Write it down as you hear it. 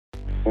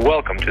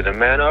Welcome to the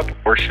Man Up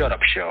or Shut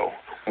Up show,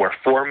 where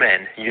four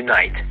men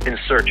unite in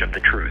search of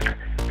the truth.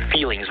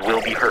 Feelings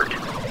will be hurt.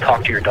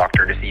 Talk to your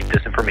doctor to see if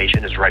this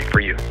information is right for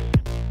you.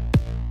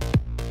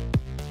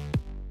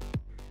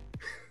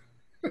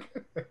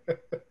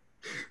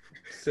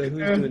 So who's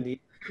doing the...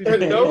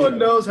 And no one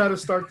knows how to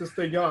start this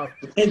thing off.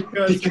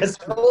 Because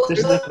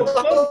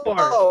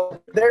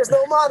there's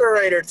no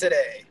moderator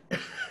today.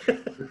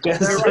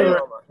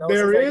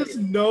 There is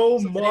no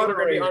So today we're going to be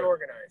moderator.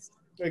 unorganized.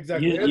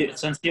 Exactly.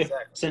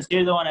 Since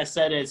you're the one that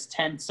said it's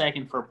 10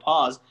 second for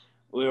pause,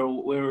 we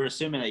were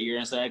assuming that you're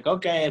gonna say like,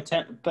 okay, if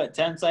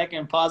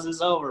 10-second pause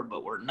is over,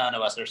 but none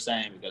of us are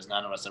saying because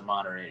none of us are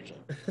moderators.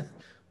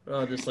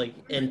 Oh, just like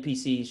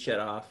NPCs shut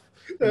off.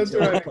 That's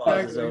until right. the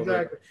pause is Exactly. over.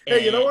 Exactly.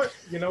 Hey, you know what?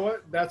 You know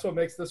what? That's what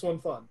makes this one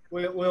fun.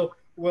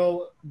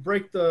 We'll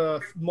break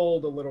the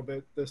mold a little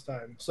bit this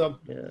time. So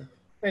Yeah.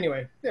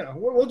 anyway, you know,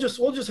 we'll just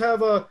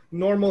have a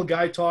normal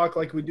guy talk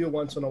like we do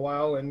once in a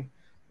while, and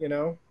you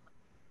know.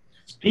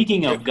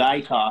 Speaking of guy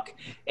talk,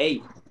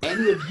 hey,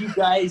 any of you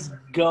guys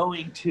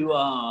going to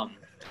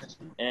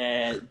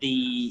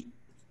the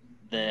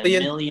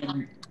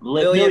Million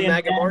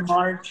MAGA Man March?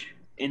 March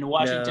in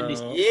Washington, No.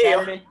 D.C. Yeah.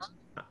 Saturday?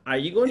 Are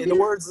you going In to? the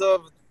words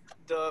of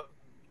the,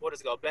 what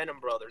is it called,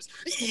 Benham Brothers.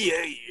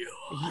 Yeah.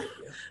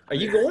 Are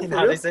you going for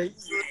How they real? say,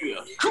 yeah.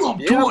 Trump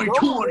Yeah, come on,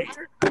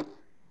 2020.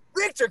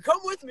 Victor, come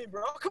with me,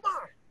 bro. Come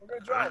on. We're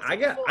gonna drive. I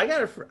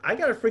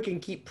gotta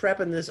freaking keep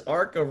prepping this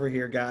arc over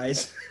here,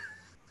 guys.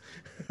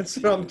 That's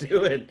what I'm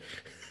doing.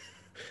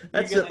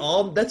 That's what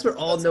all That's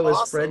Noah's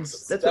awesome. friends.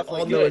 That's That's what all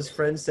definitely good. Noah's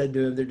friends said to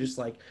him. They're just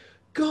like,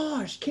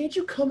 "Gosh, can't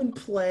you come and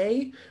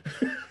play?"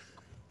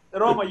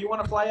 Roma, you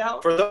want to fly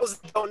out? For those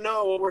that don't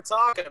know what we're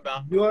talking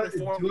about, Do I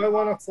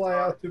want to fly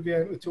out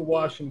to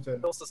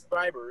Washington?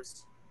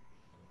 subscribers.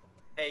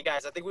 Hey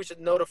guys, I think we should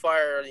notify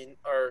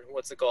our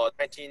what's it called,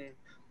 19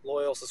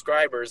 loyal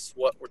subscribers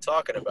what we're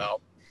talking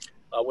about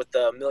with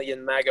the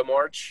Million MAGA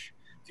March.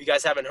 If you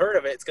guys haven't heard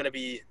of it, it's going to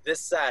be this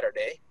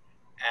Saturday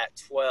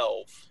at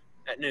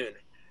noon.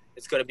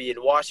 It's going to be in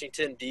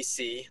Washington,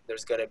 D.C.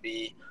 There's going to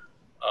be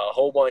a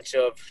whole bunch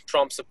of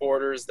Trump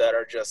supporters that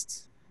are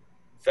just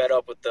fed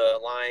up with the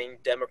lying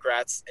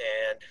Democrats,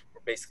 and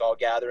we're basically all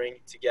gathering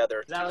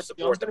together to Alex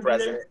support Jones the gonna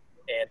be president.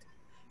 And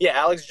yeah,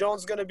 Alex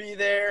Jones is going to be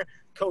there.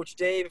 Coach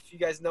Dave, if you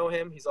guys know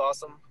him, he's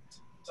awesome.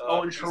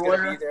 Owen He's going to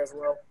Schroyer. be there as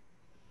well.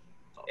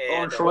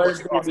 Owen Schroyer's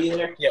going to be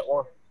there. Yeah,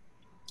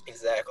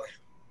 exactly.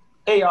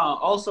 Hey,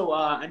 also,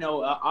 I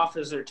know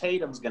Officer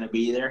Tatum's going to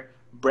be there.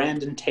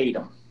 Brandon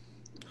Tatum.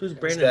 Who's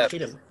Brandon that?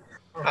 Tatum?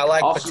 I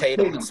like Officer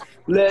potatoes. Tatum.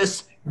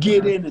 Let's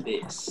get into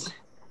this.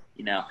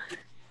 You know,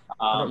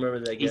 I don't remember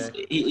that guy.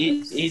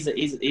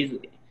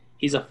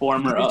 he's a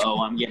former.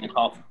 I'm getting a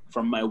call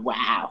from my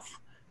wife.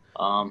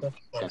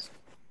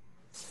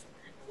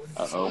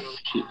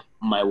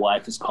 My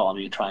wife is calling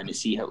me, trying to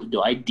see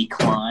do I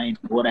decline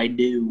what I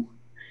do.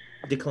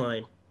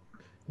 Decline.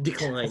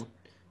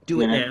 Do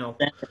it now.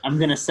 I'm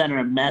gonna send her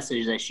a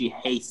message that she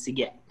hates to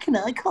get. Can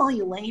I call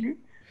you later?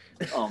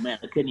 Oh man,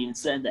 I couldn't even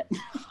send that.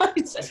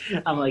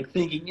 I'm like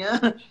thinking,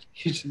 yeah.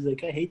 She's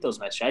like, I hate those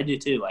messages. I do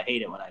too. I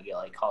hate it when I get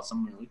like call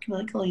someone like, can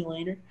I call you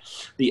later?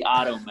 The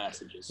auto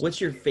messages.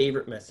 What's your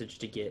favorite message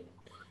to get?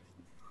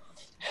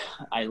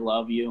 I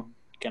love you.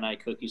 Can I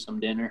cook you some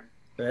dinner?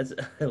 That's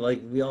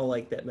like we all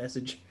like that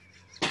message.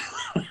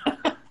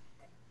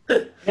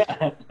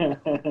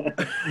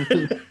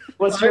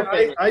 What's your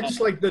favorite? I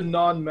just like the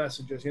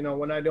non-messages. You know,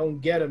 when I don't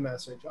get a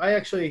message, I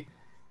actually,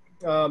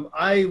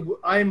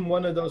 I'm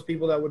one of those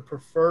people that would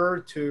prefer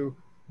to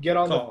get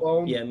on the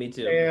phone. Yeah, me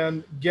too.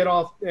 And get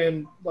off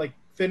and like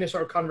finish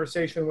our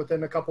conversation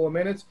within a couple of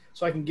minutes,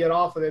 so I can get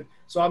off of it.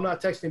 So I'm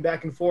not texting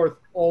back and forth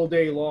all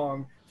day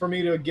long for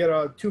me to get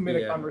a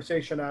 2-minute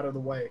conversation out of the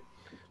way.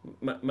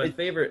 My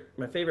favorite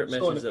message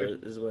though,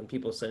 inefficient. is when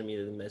people send me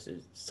the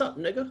message, "Sup,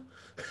 nigga?"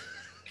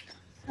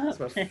 That's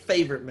my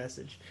favorite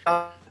message.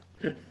 I'm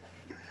a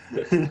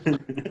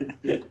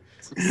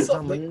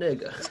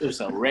nigga. It's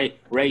a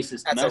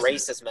racist. That's message. a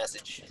racist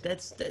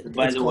message.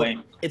 By the way,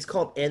 it's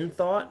called end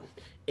thought.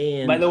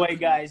 And by the way,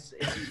 guys,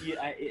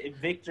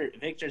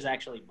 Victor's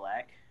actually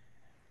black.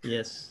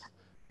 yes,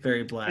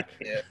 very black.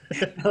 Yeah.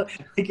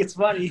 Like it's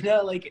funny, you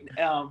know, like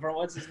from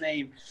what's his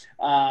name,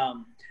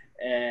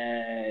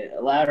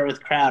 Louder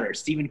with Crowder,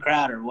 Steven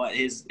Crowder. What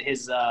his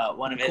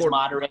one of his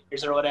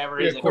moderators or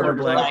whatever. Yeah, He's a quarter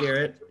black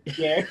Garrett.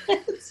 Yeah,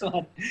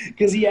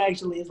 because he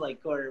actually is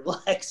like quarter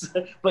black,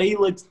 but he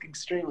looks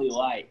extremely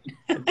white.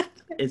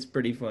 It's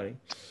pretty funny.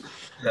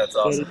 That's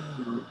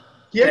awesome.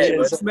 Yeah, Hey,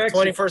 it's it's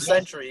Mexican. 21st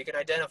century. You can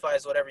identify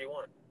as whatever you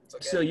want. It's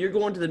okay. So you're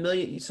going to the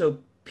million. So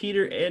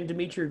Peter and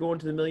Dimitri are going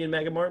to the Million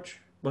MAGA March.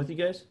 Both you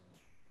guys.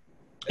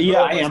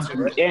 Yeah, I am,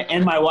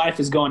 and my wife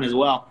is going as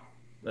well.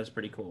 That's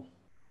pretty cool.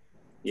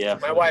 Yeah,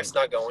 My wife's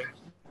not going.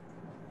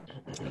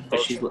 but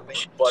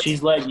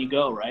she's letting you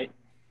go, right?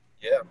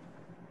 Yeah.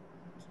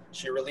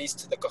 She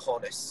released the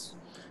cojones.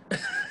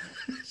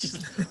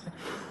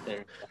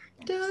 There.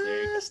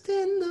 Dust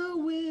in the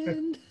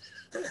wind.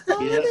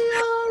 All Yeah. they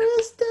are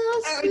is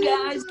dust Hey, in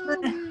guys. the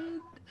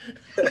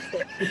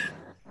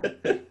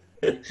wind.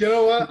 You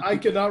know what? I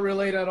cannot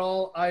relate at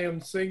all. I am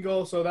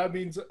single, so that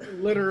means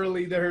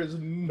literally there is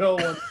no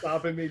one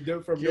stopping me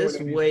from doing Just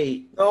anything.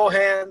 wait. No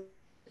hand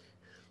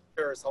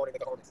is holding the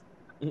cones.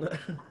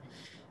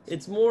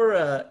 It's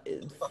more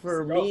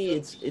for me.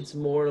 It's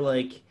more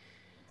like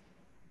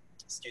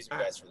Excuse me,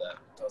 guys, for that.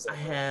 I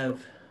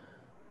have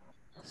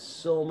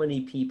so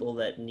many people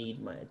that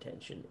need my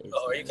attention.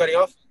 Are you cutting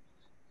off?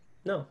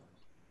 No.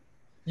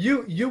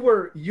 You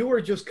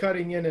were just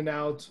cutting in and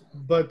out,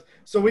 but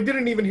so we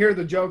didn't even hear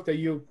the joke that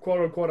you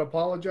quote unquote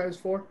apologized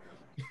for.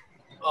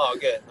 Oh,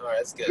 good. All right,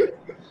 that's good.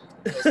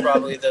 It was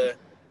probably the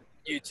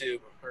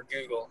YouTube or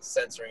Google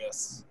censoring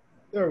us.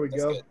 There we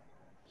That's go. good.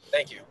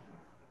 Thank you.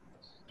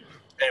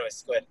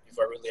 Anyways, go ahead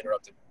before I rudely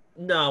interrupted.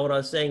 No, what I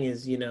was saying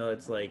is,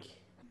 it's like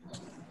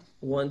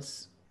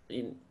once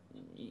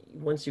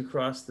you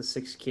cross the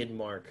 6-kid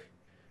mark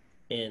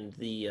and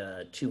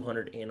the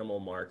 200 animal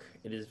mark,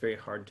 it is very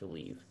hard to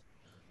leave.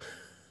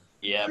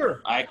 Yeah,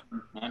 Sure. I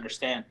can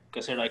understand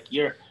because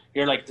you're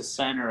like the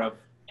center of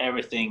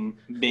everything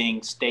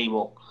being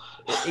stable.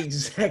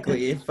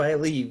 Exactly. If I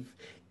leave,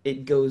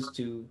 it goes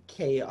to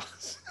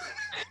chaos.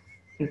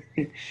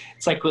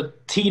 It's like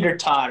with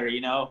teeter-totter,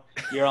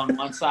 you're on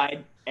one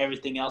side,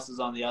 everything else is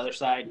on the other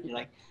side. You're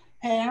like,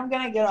 hey, I'm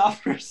going to get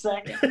off for a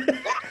second.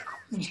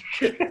 This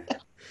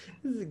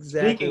is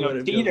exactly Speaking what of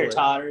it feels like.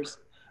 teeter-totters,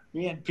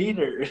 me and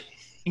Peter,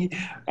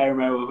 I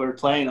remember we were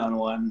playing on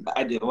one.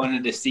 I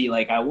wanted to see,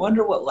 I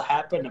wonder what will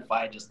happen if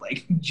I just,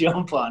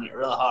 jump on it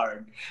real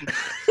hard.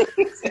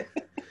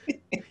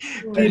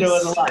 Peter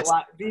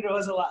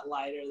was a lot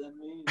lighter than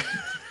me.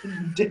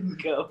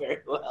 Didn't go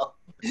very well.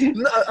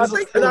 No, I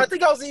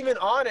think I was even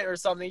on it or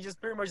something. He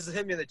just pretty much just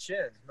hit me in the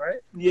chin, right?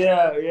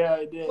 Yeah,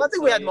 I did. Well, I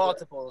think we had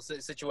multiple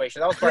situations.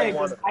 That was probably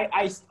one of them.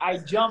 I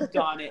jumped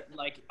on it,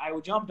 I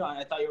jumped on it.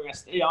 I thought you were going to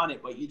stay on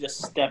it, but you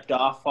just stepped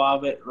off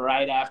of it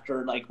right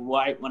after,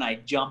 right when I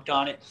jumped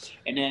on it,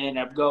 and then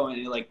ended up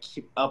going and,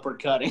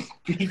 uppercutting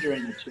Peter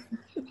in the chin.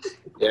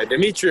 Yeah,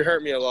 Dimitri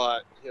hurt me a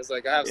lot. He was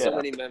like, I have so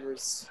many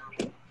memories.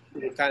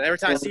 Kind of every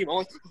time I see him, I'm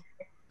like,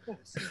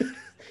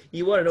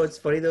 You want to know what's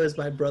funny, though, is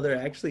my brother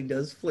actually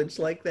does flinch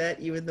like that,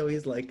 even though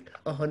he's,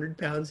 100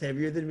 pounds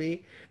heavier than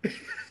me.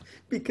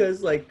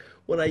 Because,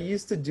 when I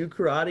used to do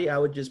karate, I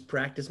would just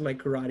practice my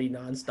karate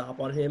nonstop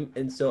on him.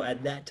 And so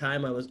at that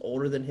time, I was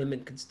older than him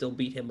and could still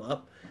beat him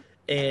up.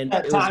 And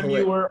That time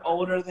you were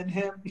older than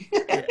him?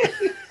 Yeah.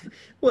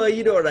 Well,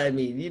 you know what I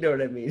mean. You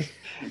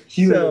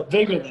were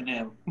bigger than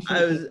him.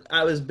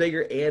 I was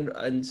bigger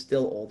and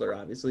still older,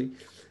 obviously.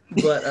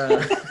 But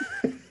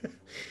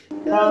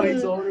No,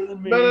 he's older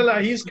than me. No.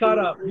 He's caught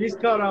up. It's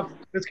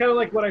kind of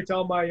like what I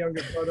tell my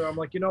younger brother. I'm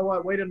like, you know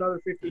what? Wait another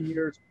 15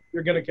 years.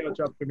 You're gonna catch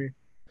up to me.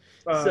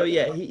 So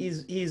yeah,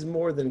 he's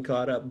more than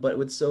caught up. But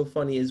what's so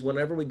funny is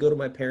whenever we go to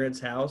my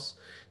parents' house,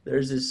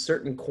 there's this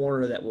certain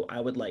corner that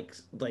I would like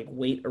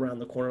wait around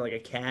the corner like a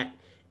cat,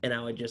 and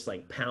I would just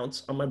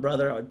pounce on my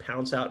brother. I would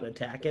pounce out and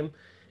attack him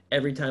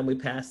every time we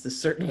passed this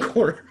certain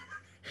corner.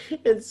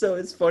 And so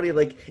it's funny,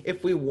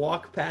 if we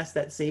walk past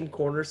that same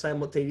corner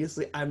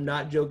simultaneously, I'm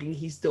not joking,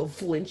 he still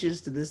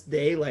flinches to this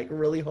day,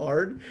 really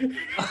hard.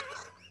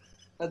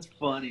 That's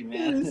funny,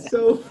 man. It's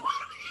so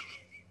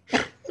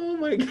funny. Oh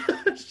my gosh.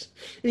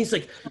 And he's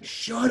like,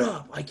 shut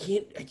up. I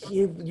can't,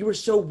 you were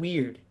so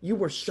weird. I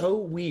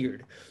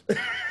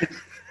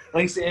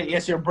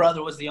guess your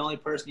brother was the only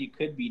person you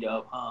could beat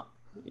up, huh?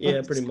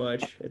 Yeah, pretty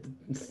much.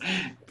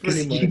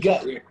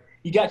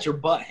 You got your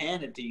butt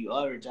handed to you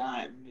every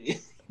time.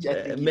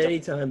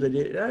 Many times I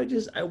did. I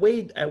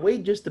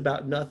weighed just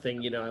about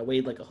nothing. I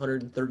weighed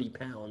 130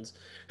 pounds.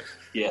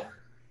 Yeah.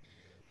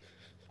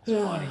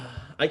 Funny.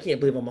 I can't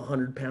believe I'm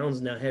 100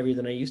 pounds now heavier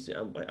than I used to.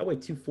 I weigh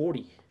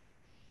 240.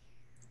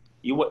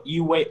 You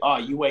weigh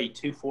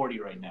 240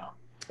 right now.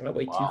 I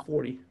weigh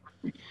 240.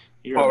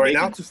 right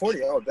now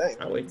 240. Oh dang.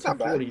 I weigh It's not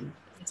 240. bad.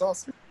 It's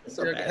awesome. It's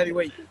You're not a bad.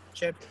 heavyweight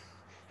champion.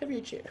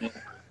 Heavyweight champ.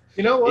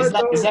 You know what?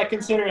 Is that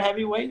considered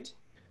heavyweight?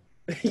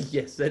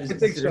 Yes, that is I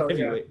think so. considered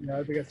Yeah. heavyweight.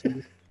 I think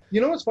that's. You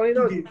know what's funny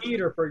though?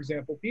 Peter, for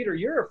example,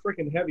 you're a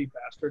freaking heavy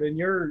bastard, and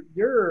you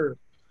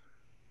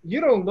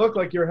don't look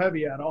like you're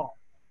heavy at all.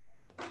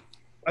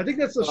 I think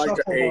that's the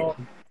shuffle.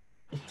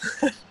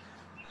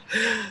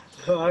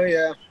 Oh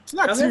yeah, it's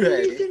not How too heavy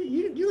are heavy.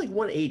 you're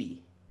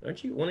 180,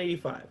 aren't you?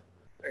 185.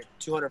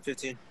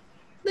 215.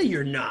 No,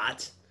 you're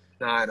not.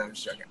 Nah, I'm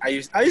just joking. I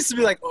used to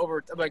be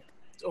over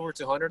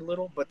 200 a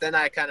little, but then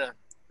I kind of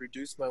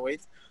reduced my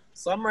weight.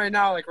 So I'm right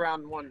now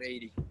around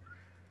 180.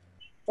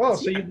 Oh,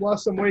 so you've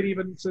lost some weight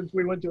even since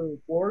we went to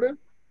Florida?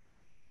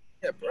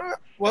 Yeah, bro.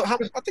 Well, I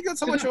think that's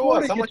how much In it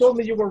Florida, was. How you much? told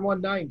me you were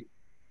 190.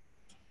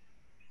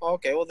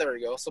 Okay, well there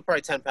we go. So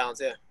probably 10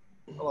 pounds. Yeah.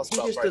 I lost He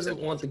about just probably doesn't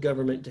 10 want the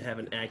government to have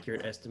an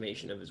accurate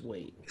estimation of his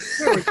weight.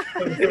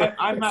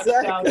 I'm not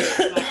down.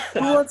 Who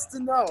wants to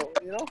know?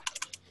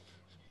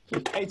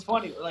 It's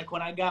funny,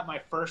 when I got my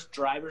first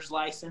driver's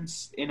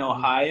license in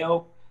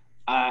Ohio,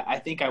 I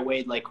think I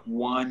weighed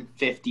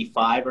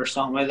 155 or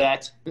something like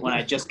that when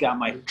I just got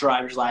my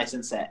driver's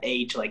license at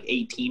age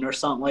 18 or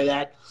something like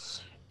that.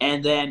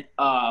 And then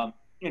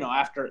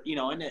after,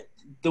 and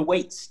the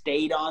weight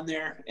stayed on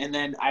there. And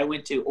then I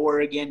went to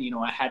Oregon,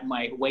 I had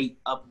my weight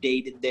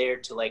updated there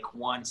to like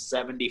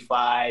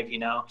 175,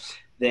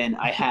 Then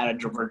I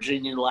had a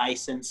Virginia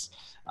license,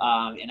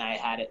 and I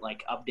had it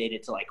like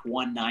updated to like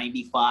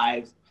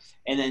 195.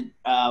 And then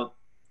a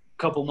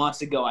couple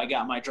months ago, I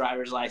got my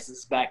driver's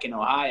license back in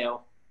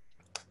Ohio.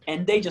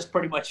 And they just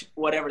pretty much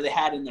whatever they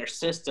had in their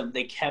system,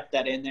 they kept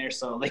that in there.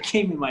 So they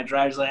gave me my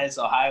driver's license.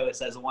 Ohio, it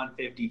says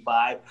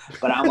 155,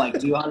 but I'm like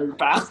 200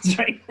 pounds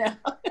right now.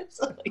 It's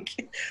like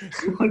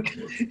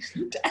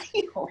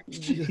damn,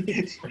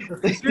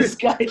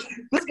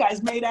 this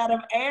guy's made out of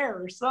air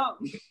or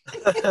something.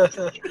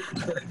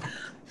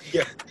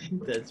 Yeah,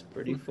 That's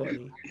pretty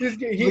funny.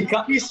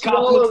 He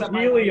swallows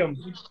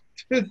helium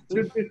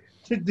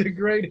to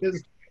degrade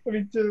his.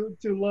 To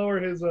lower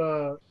his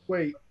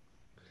weight.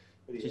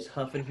 Just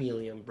huffing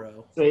helium,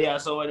 bro. So yeah,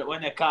 so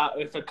when if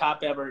the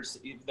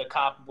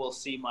cop will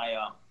see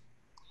my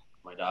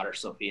my daughter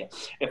Sophia,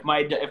 if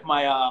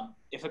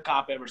a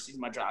cop ever sees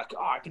my drive,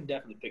 I can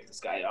definitely pick this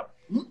guy up.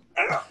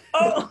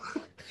 Oh.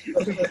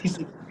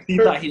 he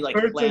thought he like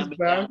slammed me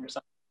down or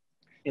something.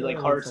 He like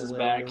hurts his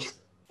back.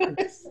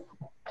 that's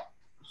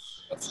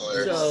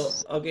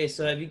hilarious.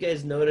 So have you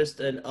guys noticed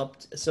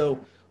so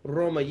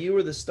Roma, you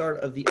were the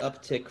start of the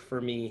uptick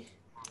for me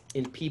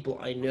in people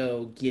I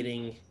know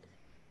getting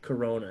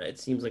Corona. It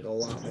seems like a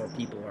lot more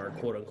people are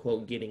quote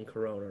unquote getting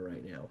Corona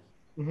right now.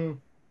 Mm-hmm.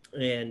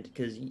 And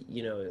because,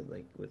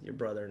 like with your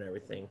brother and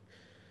everything.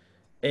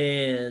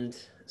 And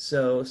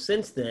so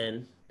since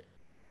then,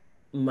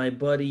 my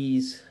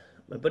buddy's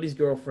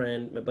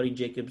girlfriend, my buddy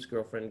Jacob's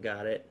girlfriend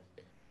got it.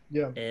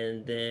 Yeah.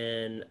 And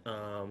then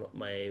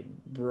my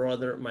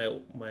brother, my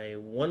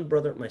one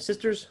brother, my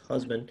sister's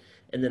husband,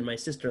 and then my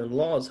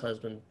sister-in-law's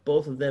husband,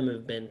 both of them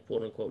have been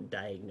quote unquote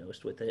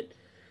diagnosed with it.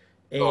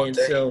 And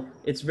so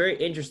it's very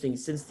interesting.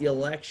 Since the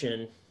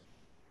election,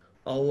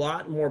 a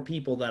lot more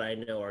people that I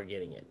know are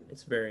getting it.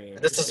 It's very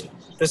interesting.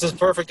 This is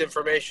perfect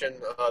information,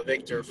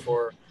 Victor,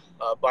 for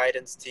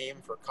Biden's team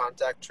for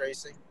contact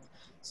tracing.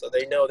 So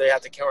they know they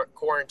have to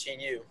quarantine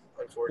you,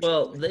 unfortunately.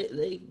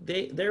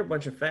 Well, they're a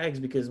bunch of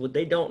fags because what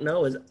they don't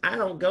know is I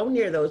don't go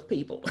near those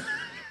people.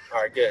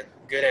 All right,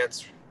 good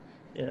answer.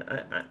 Yeah,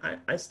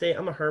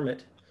 I'm a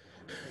hermit.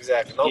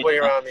 Exactly. Nobody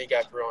around me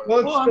got Corona.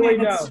 Well,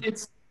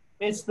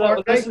 it's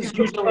our this is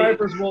usually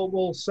subscribers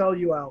will sell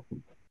you out.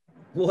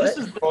 What?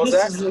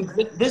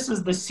 This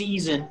is the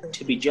season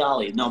to be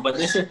jolly. No, but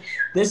this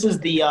is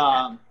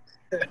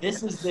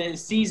the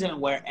season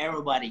where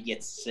everybody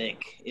gets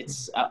sick.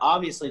 It's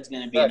obviously it's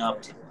going to be an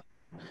uptick.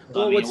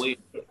 Well, we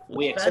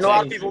And a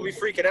lot of people will be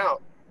freaking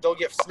out. They'll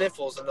get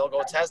sniffles and they'll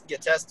go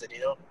get tested.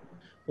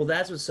 Well,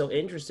 that's what's so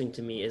interesting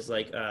to me is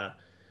like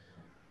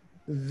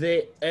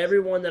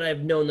everyone that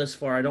I've known thus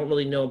far. I don't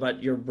really know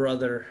about your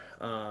brother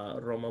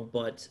Roma,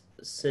 but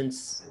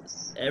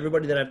since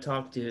everybody that I've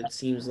talked to, it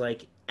seems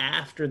like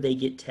after they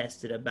get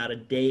tested, about a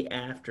day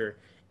after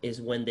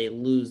is when they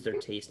lose their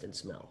taste and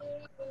smell.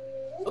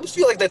 I just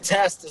feel like the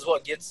test is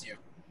what gets you.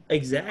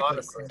 Exactly.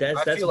 Honestly, That's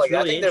I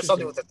really think there's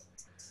something with it.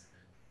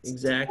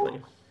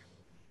 Exactly.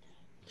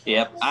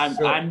 Yep.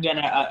 I'm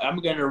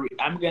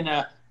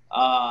gonna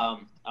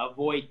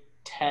avoid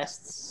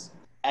tests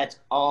at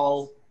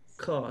all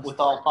Cost. with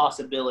all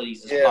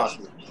possibilities as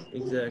possible.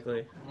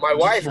 Exactly. My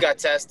wife got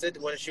tested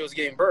when she was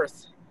giving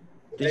birth.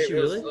 Did she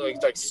really?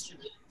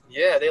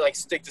 They like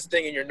stick this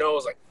thing in your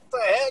nose, like what the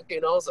heck,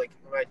 It's like,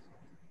 right.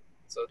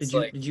 So it's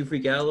did you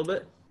freak out a little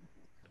bit?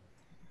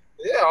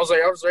 Yeah, I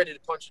was ready to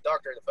punch the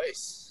doctor in the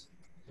face.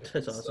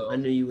 That's awesome. So. I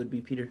knew you would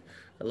be, Peter.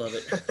 I love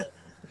it.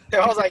 Yeah,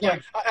 I was like, I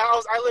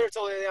literally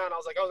told Leon, I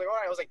was like, all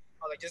right, I was like,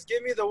 just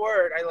give me the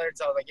word. I literally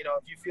told, if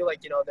you feel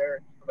like, they're,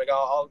 I'm like,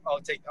 I'll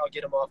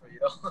get them off of you,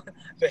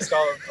 Basically,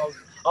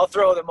 I'll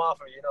throw them off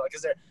of you,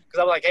 because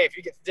I'm like, hey,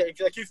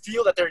 if you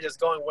feel that they're just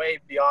going way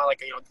beyond,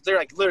 like, they're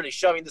like literally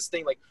shoving this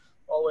thing like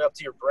all the way up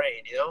to your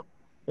brain,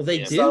 Well, they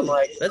do. So I'm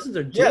like, that's what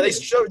they're doing. Yeah,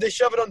 they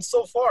shove it on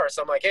so far.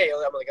 So I'm like, hey,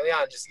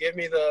 Leon, just give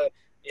me the,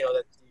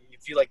 that you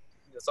feel like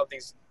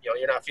something's,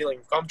 you're not feeling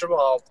comfortable.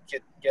 I'll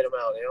get them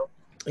out.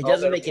 It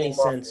doesn't make any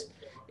sense.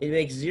 It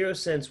makes zero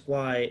sense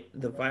why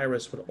the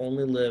virus would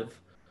only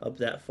live up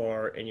that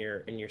far in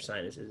your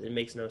sinuses. It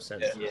makes no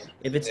sense. Yeah.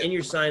 If it's in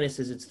your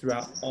sinuses, it's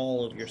throughout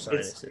all of your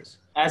sinuses. It's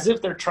as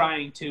if they're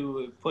trying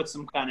to put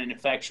some kind of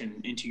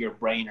infection into your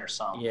brain or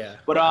something. Yeah.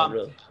 But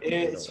really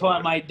it's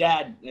fun. My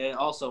dad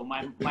also.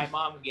 My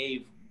mom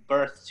gave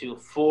birth to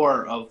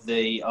 4 of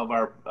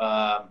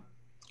our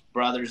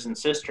brothers and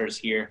sisters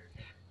here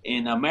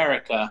in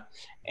America,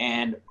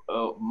 and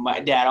my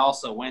dad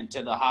also went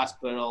to the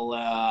hospital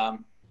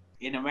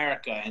in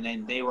America, and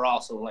then they were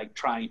also like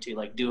trying to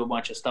like do a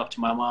bunch of stuff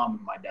to my mom,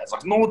 and my dad's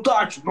like, no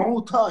touch,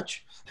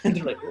 and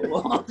they're like,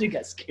 well, you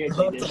got scared.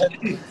 So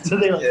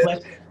they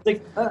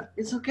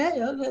it's okay.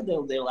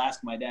 They'll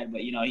ask my dad, but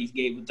he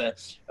gave with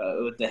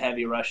the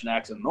heavy Russian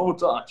accent, no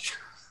touch.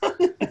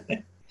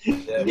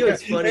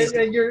 It's funny.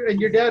 And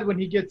your dad, when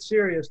he gets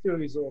serious too,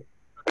 he's all.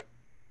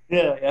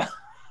 Yeah.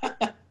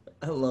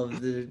 I love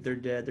their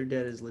dad. Their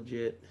dad is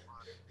legit.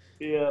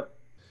 Yeah.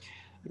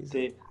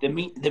 The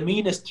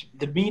meanest,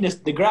 the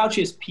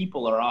grouchiest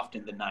people are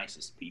often the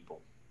nicest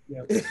people.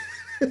 Yeah.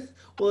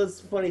 Well,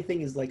 it's the funny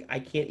thing is, like, I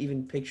can't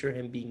even picture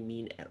him being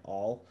mean at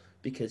all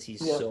because he's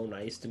so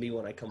nice to me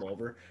when I come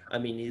over. I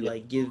mean, he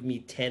like give me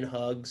 10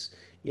 hugs,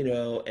 you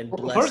know, and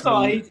bless First of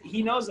all, me.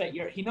 he knows that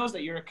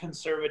you're a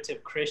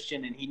conservative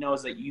Christian, and he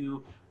knows that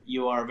you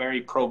are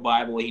very pro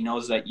Bible. He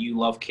knows that you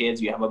love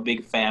kids. You have a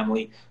big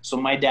family. So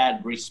my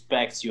dad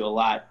respects you a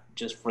lot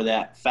just for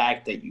that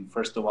fact that you,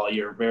 first of all,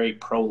 you're very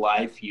pro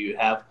life. You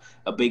have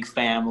a big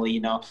family.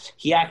 You know,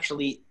 he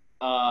actually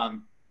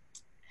kind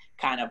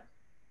of,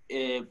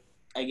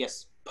 I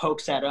guess,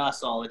 pokes at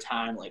us all the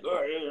time, like,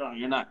 oh,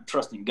 you're not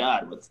trusting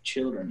God with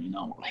children, you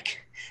know. We're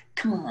like,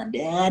 come on,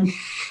 Dad.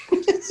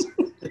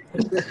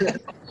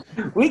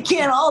 We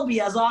can't all be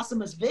as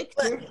awesome as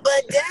Victor.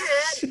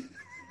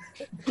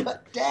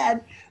 But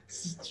Dad,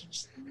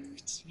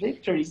 it's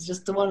Victor. He's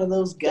just one of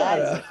those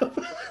guys.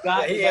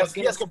 He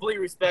has complete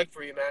respect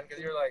for you, man,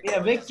 because you're like... Yeah,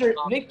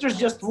 Victor's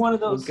just one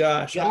of those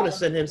gosh, guys. I'm going to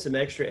send him some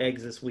extra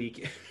eggs this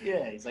week.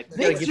 Yeah, he's like,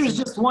 Victor's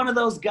just one of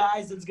those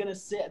guys that's going to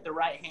sit at the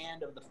right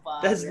hand of the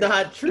Father. That's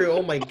not true.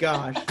 Oh, my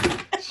gosh.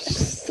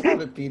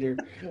 Stop it, Peter.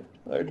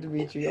 Hard to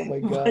meet you. Oh, my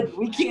gosh. But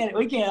we can't,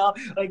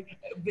 like,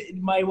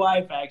 my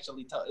wife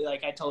actually,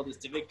 I told this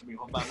to Victor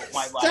before, my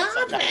wife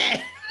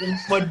sometimes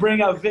would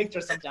bring up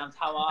Victor sometimes,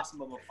 how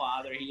awesome of a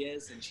father he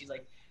is, and she's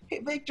like, hey,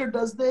 Victor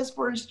does this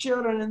for his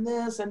children and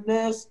this and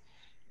this.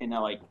 And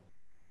I'm like,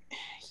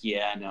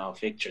 yeah, no,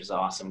 Victor's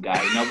awesome guy.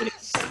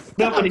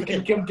 Nobody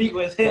can compete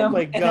with him. Oh,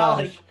 my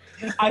gosh.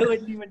 I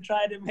wouldn't even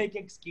try to make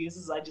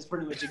excuses. I just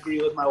pretty much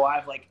agree with my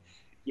wife. Like,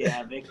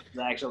 yeah, Victor's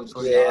actually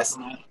pretty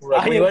awesome.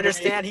 We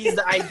understand he's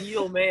the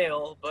ideal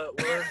male, but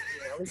we're,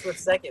 at least we're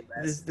second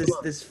best.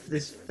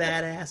 This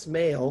fat ass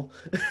male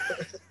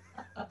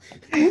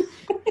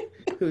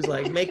who's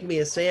like, make me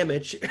a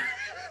sandwich.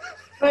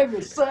 Make me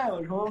a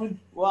sandwich, woman.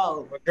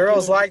 Wow. But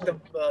girls like the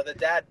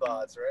dad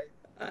bods, right?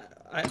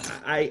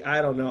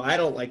 I don't know. I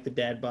don't like the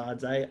dad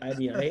bods. I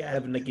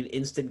have like an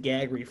instant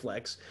gag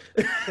reflex.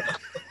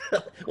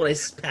 When I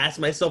pass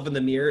myself in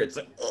the mirror, it's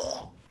like,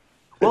 ugh.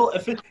 Well,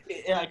 if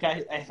like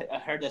I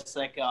heard this,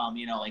 like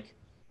like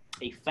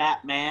a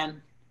fat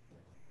man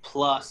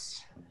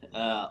plus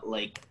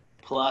like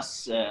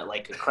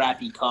a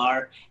crappy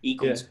car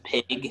equals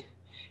pig,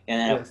 and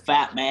then a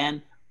fat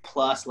man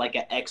plus like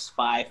an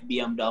X5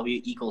 BMW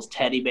equals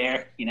teddy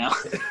bear. You know.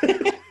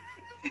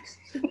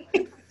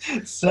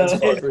 So that's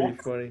pretty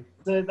funny.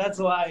 So that's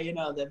why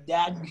the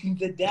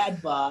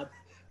dad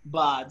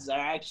bods are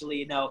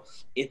actually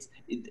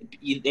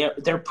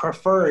they're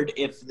preferred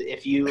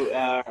if you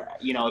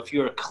if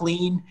you're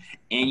clean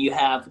and you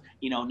have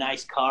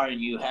nice car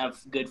and you have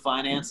good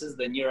finances,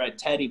 then you're a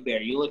teddy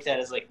bear. You looked at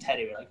it as like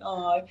teddy bear, like,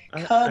 oh,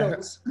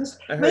 Cuddles,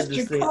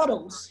 Mr.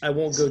 Cuddles. I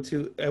won't go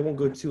too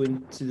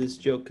into this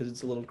joke because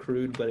it's a little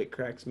crude, but it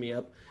cracks me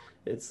up.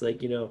 It's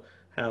like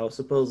how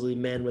supposedly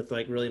men with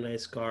like really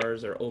nice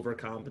cars are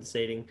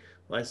overcompensating.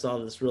 Well, I saw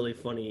this really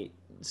funny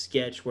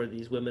sketch where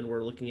these women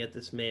were looking at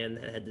this man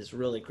that had this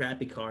really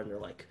crappy car, and they're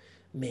like,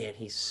 man,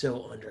 he's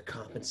so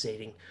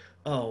undercompensating.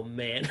 Oh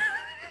man.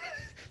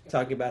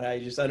 Talking about how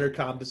he's just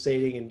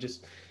undercompensating and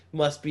just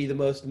must be the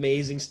most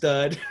amazing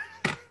stud.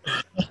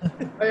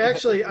 I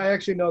actually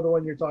know the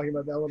one you're talking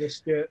about, that little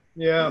skit.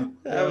 Yeah.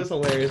 That was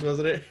hilarious,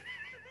 wasn't it?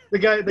 The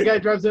guy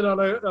drives in on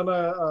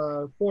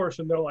a Porsche,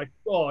 and they're like,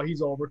 "Oh,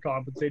 he's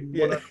overcompensating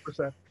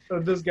 100%."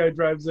 And this guy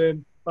drives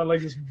in on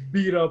like this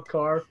beat up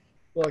car,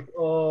 like,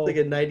 "Oh," like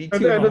a '92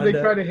 and then Honda. they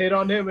try to hit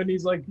on him, and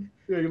he's like,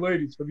 "Hey,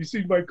 ladies, have you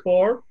seen my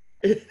car?"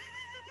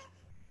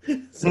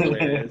 It's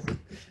hilarious.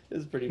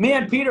 It's pretty. Me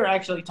and Peter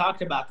actually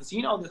talked about this.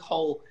 The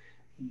whole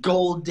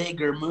gold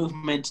digger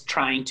movement,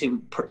 trying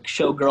to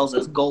show girls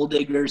as gold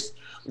diggers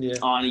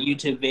on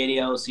YouTube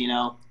videos.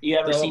 You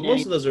ever seen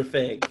most of those are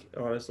fake,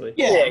 honestly.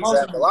 Yeah,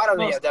 exactly. A lot of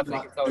them,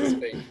 definitely can tell it's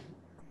fake.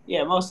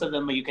 Yeah, most of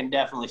them you can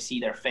definitely see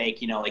they're fake.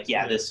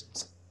 This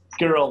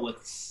girl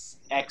with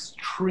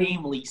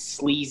extremely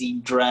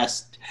sleazy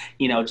dressed,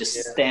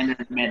 just standing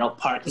in the middle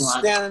parking lot,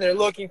 standing there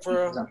looking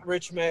for a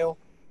rich male.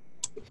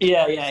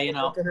 Yeah,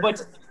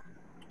 but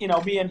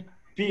me and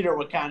Peter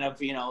were kind of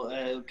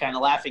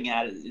laughing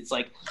at it. It's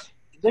like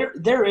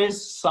there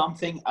is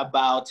something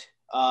about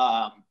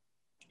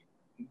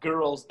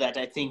girls that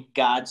I think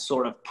God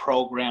sort of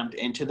programmed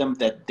into them,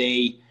 that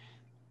they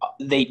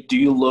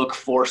do look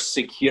for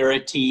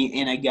security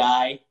in a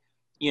guy,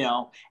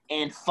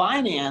 and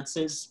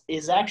finances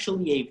is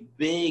actually a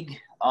big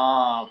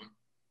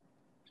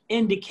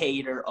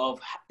indicator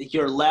of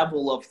your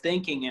level of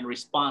thinking and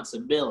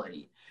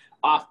responsibility.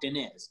 Often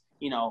is.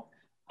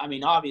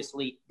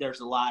 Obviously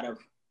there's a lot of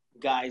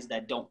guys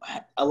that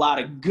a lot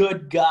of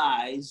good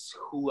guys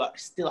who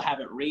still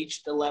haven't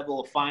reached the level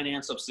of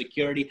finance of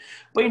security,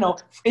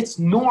 but it's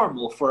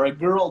normal for a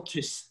girl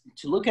to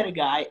look at a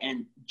guy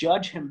and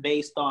judge him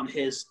based on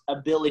his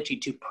ability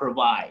to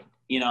provide,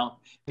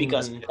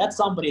 because that's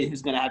somebody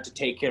who's going to have to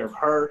take care of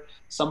her.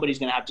 Somebody's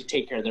going to have to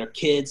take care of their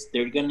kids.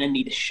 They're going to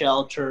need a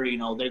shelter.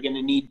 They're going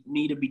to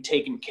need to be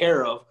taken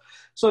care of.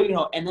 So, you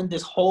know, and then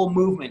this whole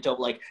movement of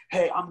like,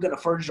 hey, I'm going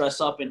to first dress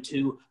up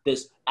into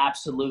this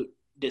absolute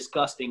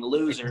disgusting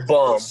loser.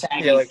 Bum.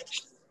 Saggy, Yeah, like,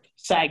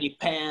 saggy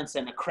pants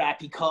and a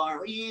crappy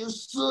car. You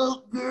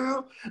suck,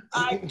 girl.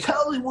 I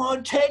totally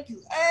want to take you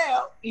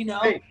out, you know.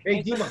 Hey,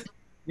 And- Dima.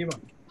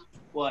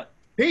 What?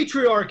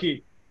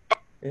 Patriarchy.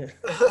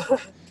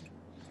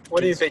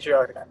 what do you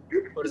patriarchy?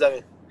 What does that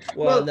mean?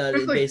 Well, no,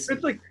 it's like,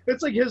 basically,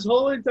 it's like his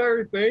whole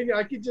entire thing.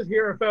 I could just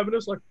hear a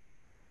feminist like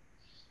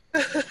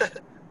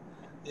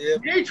Yeah.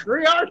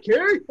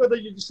 patriarchy, but then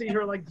you just see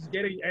her like just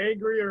getting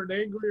angrier and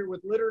angrier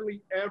with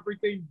literally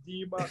everything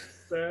Dima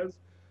says.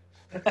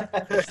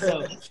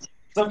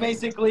 so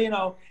basically, you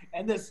know,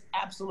 and this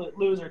absolute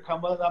loser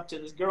comes up to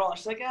this girl and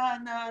she's like,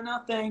 no,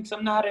 thanks,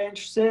 I'm not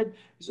interested.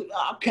 He's like,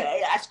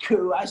 okay, that's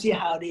cool, I see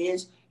how it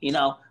is, you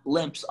know,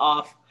 limps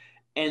off,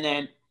 and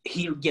then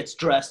he gets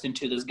dressed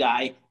into this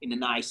guy in a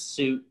nice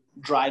suit,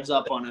 drives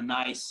up on a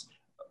nice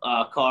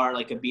car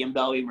like a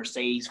BMW,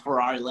 Mercedes,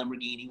 Ferrari,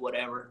 Lamborghini,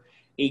 whatever.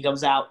 He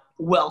comes out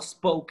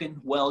well-spoken,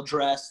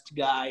 well-dressed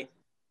guy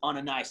on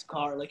a nice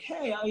car, like,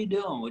 hey, how you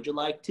doing? Would you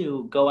like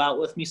to go out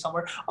with me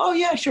somewhere? Oh,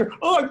 yeah, sure.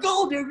 Oh,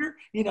 gold digger.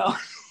 You know,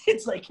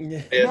 it's like,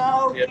 yeah.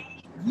 no, Yeah.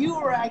 you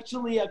are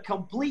actually a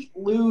complete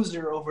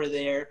loser over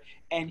there.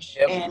 And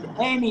Yep. and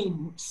any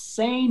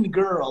sane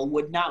girl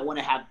would not want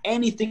to have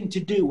anything to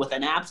do with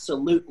an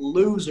absolute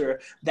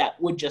loser that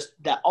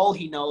all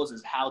he knows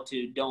is how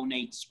to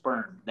donate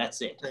sperm.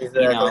 That's it.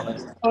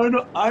 Exactly. You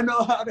know, I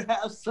know how to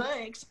have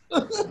sex.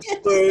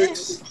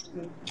 Thanks.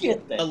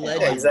 Get that.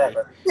 Allegedly. Yeah,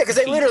 exactly. Yeah, because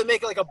they literally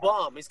make it like a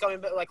bum. He's coming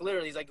back, like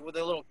literally, he's like with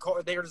a little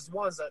car. There's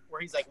ones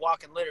where he's like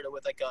walking literally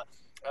with like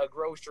a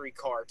grocery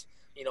cart,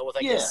 you know, with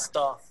like his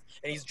stuff,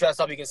 and he's dressed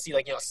up. You can see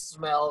like, you know,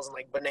 smells and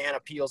like banana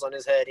peels on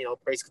his head, you know,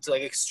 basically to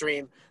like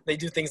extreme. They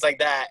do things like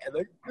that, and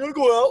they're gonna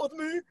go out with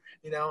me,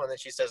 you know, and then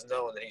she says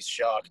no, and then he's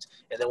shocked,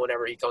 and then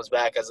whenever he comes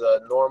back as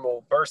a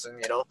normal person,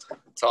 you know,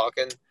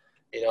 talking,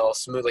 you know,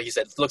 smooth, like he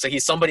said, looks like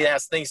he's somebody that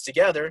has things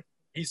together.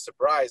 He's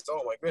surprised.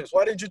 Oh my goodness,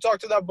 why didn't you talk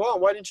to that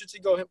bum? Why didn't you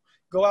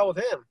go out with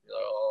him? You're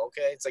like, oh,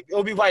 okay. It's like,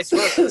 it'll be vice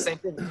versa. The same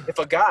thing. If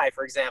a guy,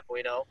 for example,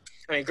 you know,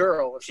 I mean,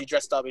 girl, if she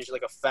dressed up and she's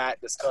like a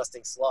fat,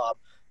 disgusting slob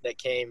that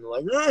came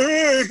like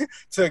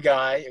to a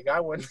guy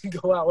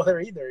wouldn't go out with her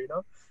either, you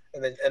know.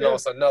 And then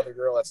also another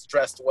girl that's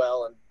dressed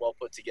well and well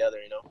put together,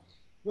 you know.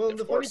 Well, Of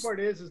the course. funny part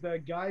is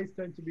that guys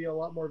tend to be a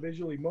lot more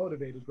visually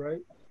motivated,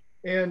 right?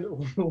 And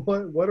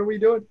what are we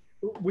doing?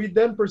 We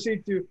then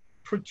proceed to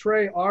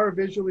portray our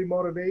visual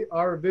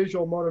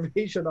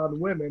motivation on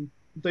women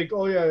and think,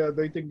 oh yeah,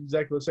 they think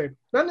exactly the same.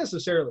 Not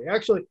necessarily.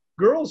 Actually,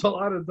 girls a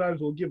lot of times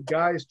will give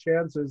guys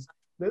chances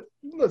that,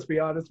 let's be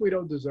honest, we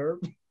don't deserve.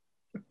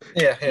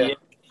 Yeah.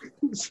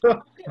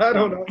 So I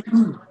don't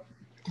know.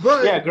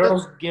 But Yeah,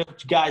 girls give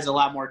guys a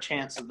lot more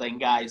chances than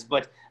guys,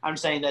 but I'm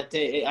saying that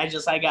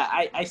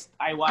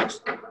I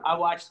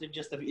watched it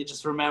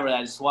just remember that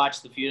I just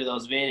watched a few of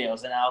those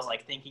videos and I was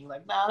like thinking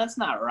like, no, that's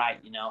not right,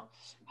 you know,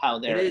 how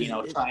they're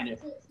trying to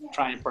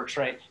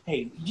portray.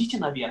 Hey, dici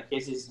na via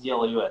che si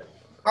сделают.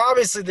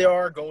 Obviously, there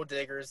are gold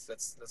diggers.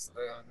 That's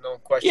no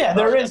question. Yeah, about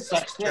there it. is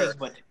such Sure. things,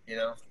 but You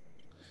know.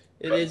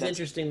 It is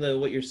interesting though.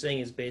 What you're saying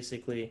is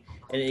basically,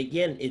 and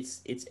again,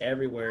 it's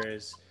everywhere.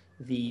 Is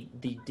the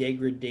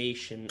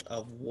degradation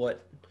of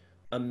what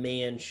a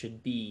man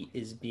should be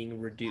is being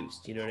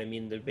reduced. You know what I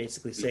mean? They're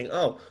basically saying,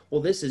 "Oh,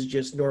 well, this is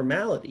just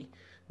normality."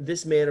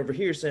 This man over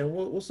here saying,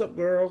 "Well, what's up,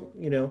 girl?"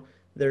 You know,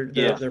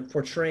 they're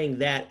portraying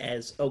that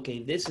as,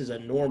 okay, this is a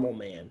normal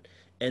man,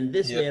 and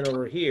this man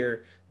over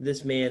here,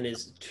 this man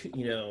is too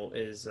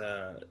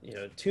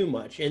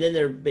much, and then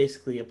they're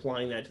basically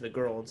applying that to the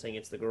girl and saying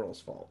it's the girl's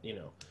fault. You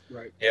know.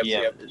 right.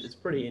 Yep. It's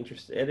pretty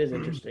interesting. It is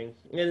interesting,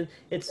 and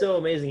it's so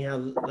amazing how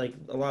like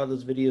a lot of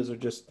those videos are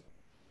just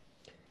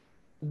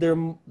they're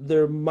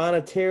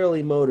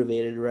monetarily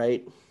motivated,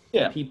 right?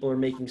 Yeah. People are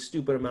making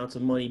stupid amounts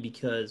of money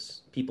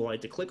because people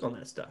like to click on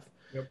that stuff,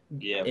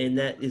 yeah, and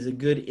that is a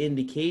good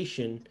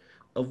indication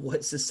of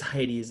what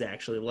society is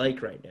actually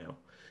like right now.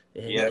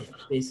 And it's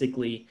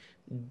basically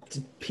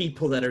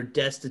people that are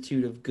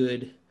destitute of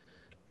good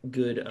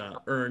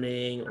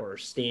earning or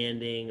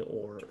standing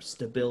or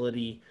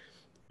stability,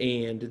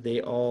 and they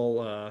all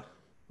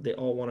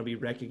want to be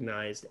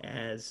recognized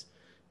as,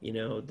 you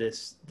know,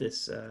 this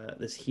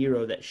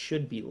hero that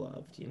should be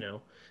loved, you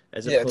know,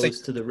 as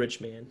opposed to the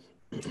rich man.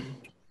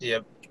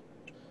 Yep.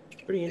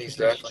 Pretty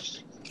interesting.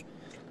 Exactly.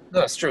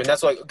 No, it's true, and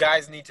that's why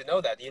guys need to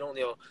know that. You don't,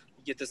 you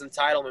get this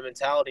entitlement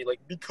mentality, like,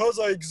 because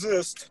I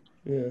exist,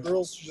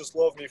 girls should just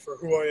love me for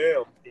who I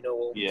am. You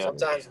know, well,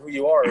 sometimes who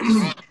you are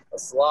is a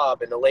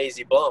slob and a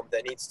lazy bum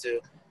that needs to,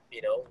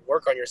 you know,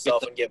 work on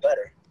yourself and get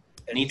better.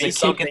 And needs be a kick in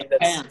something the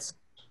pants.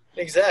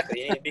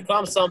 Exactly. You need to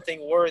become something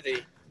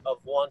worthy of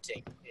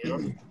wanting. You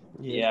know.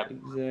 Yeah,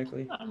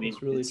 exactly. I mean,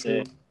 it's really it's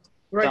true.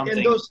 Right, something.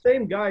 and those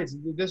same guys,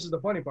 this is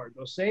the funny part,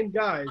 those same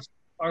guys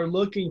are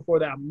looking for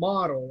that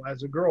model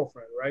as a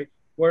girlfriend, right?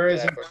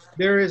 Whereas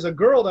there is a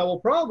girl that will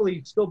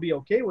probably still be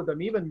okay with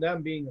them, even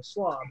them being a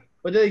slob,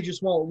 but they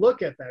just won't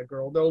look at that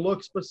girl. They'll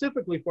look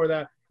specifically for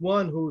that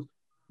one who,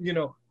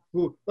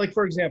 like,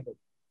 for example,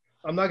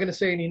 I'm not going to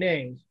say any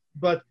names,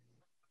 but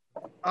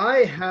I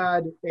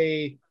had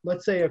a,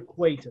 let's say,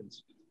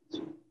 acquaintance.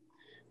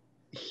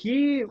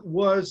 He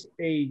was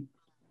a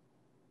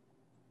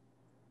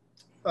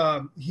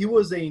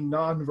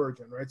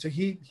non-virgin, right? So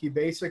he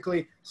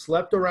basically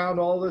slept around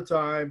all the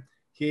time.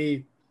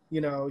 He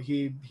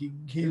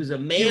was a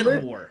man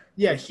whore.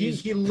 Yeah,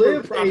 he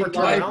lived proper a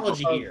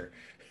terminology life of, here.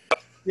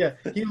 Yeah,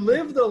 he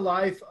lived a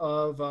life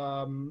of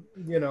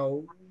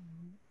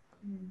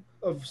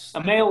of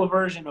A male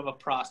version of a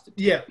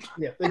prostitute.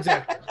 Yeah,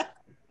 exactly.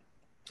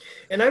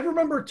 And I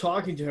remember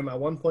talking to him at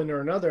one point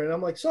or another, and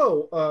I'm like,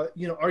 so,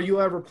 are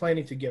you ever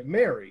planning to get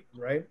married,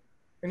 right?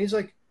 And he's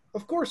like,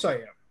 of course I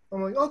am.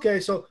 I'm like, okay,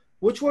 so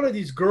which one of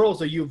these girls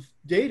that you've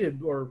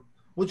dated, or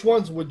which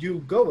ones would you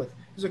go with?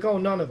 He's like, oh,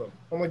 none of them.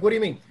 I'm like, what do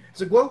you mean?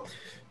 He's like, well,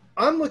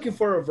 I'm looking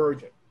for a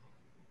virgin.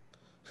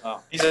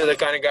 Oh, these are the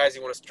kind of guys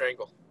you want to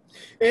strangle.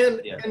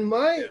 And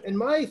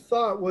my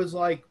thought was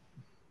like,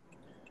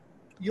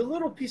 you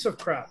little piece of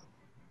crap.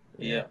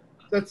 Yeah.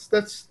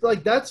 That's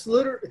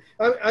literally.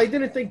 I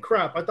didn't think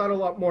crap. I thought a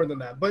lot more than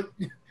that. But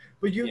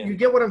you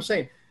get what I'm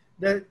saying.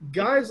 That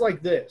guys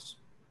like this,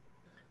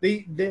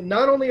 they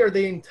not only are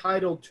they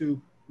entitled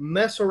to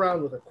mess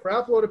around with a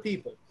crap load of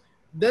people,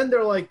 then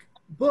they're like,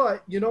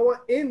 but you know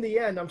what? In the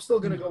end, I'm still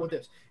going to go with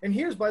this. And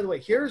here's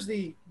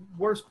the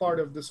worst part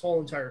of this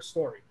whole entire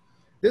story.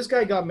 This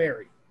guy got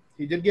married.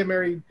 He did get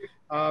married,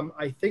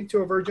 I think, to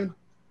a virgin,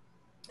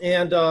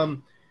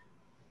 and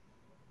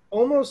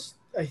almost.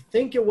 I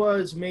think it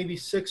was maybe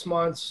 6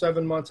 months,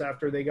 7 months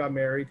after they got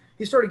married,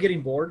 he started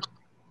getting bored.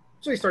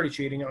 So he started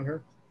cheating on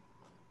her.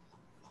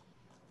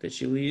 Did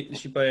she leave?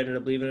 She probably ended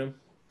up leaving him.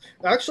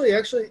 Actually,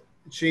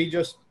 she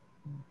just,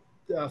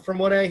 from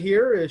what I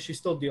hear, is she's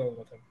still dealing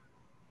with him.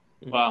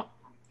 Wow.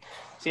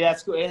 See,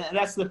 that's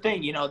the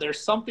thing. There's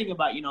something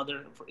about,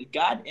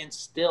 God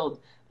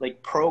instilled,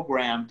 like,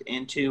 programmed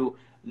into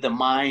the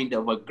mind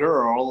of a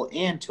girl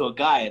and to a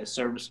guy at a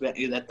certain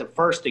perspective that the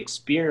first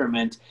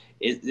experience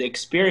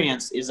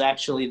is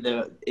actually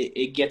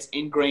it gets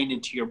ingrained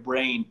into your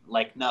brain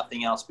like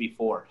nothing else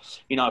before.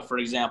 For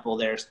example,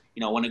 there's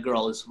when a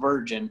girl is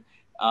virgin,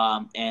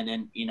 and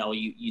then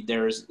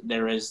there is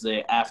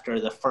the after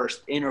the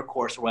first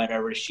intercourse or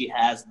whatever, she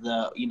has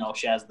the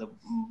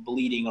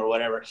bleeding or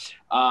whatever.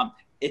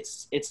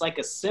 It's like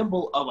a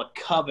symbol of a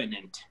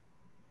covenant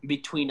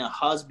between a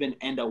husband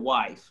and a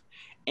wife.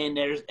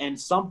 And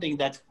something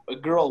that a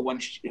girl,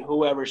 when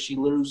whoever she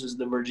loses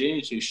the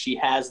virginity to, she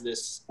has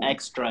this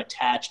extra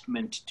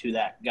attachment to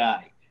that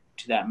guy,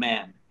 to that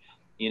man,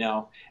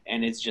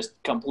 and it's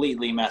just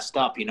completely messed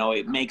up.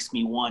 It makes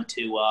me want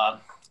to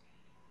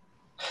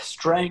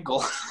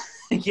strangle,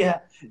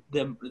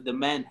 the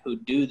men who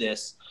do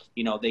this.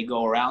 They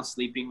go around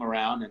sleeping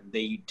around and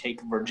they take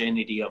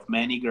virginity of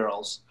many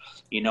girls,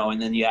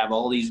 and then you have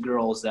all these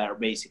girls that are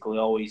basically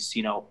always,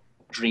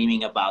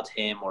 dreaming about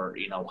him or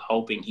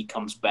hoping he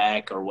comes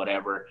back or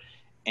whatever,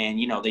 and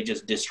they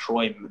just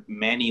destroy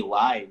many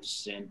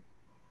lives and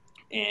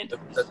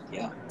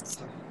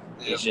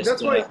it's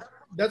just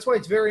that's why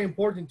it's very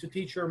important to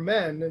teach your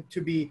men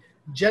to be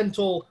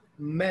gentle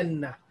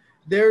men.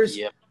 There's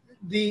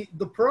the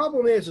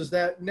problem is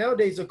that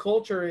nowadays the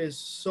culture is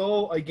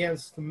so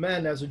against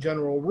men as a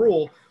general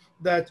rule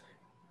that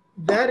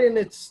in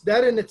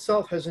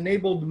itself has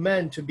enabled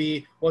men to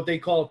be what they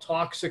call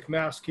toxic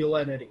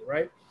masculinity,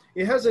 right?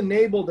 It has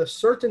enabled a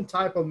certain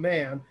type of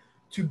man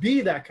to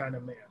be that kind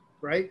of man,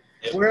 right?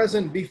 Yep. Whereas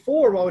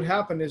before, what would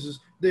happen is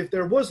if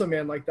there was a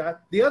man like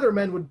that, the other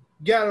men would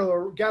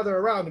gather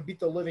around and beat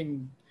the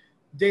living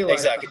daylight.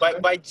 Exactly.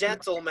 By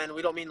gentlemen,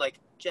 we don't mean like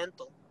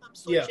gentle. I'm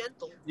so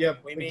gentle. Yeah.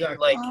 We mean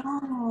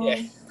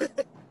exactly.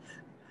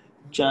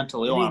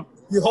 Gentle.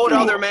 You hold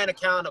other men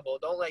accountable.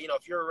 Don't let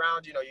if you're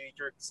around,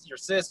 your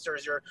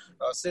sisters, your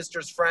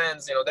sisters'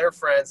 friends, their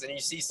friends, and you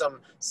see some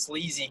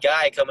sleazy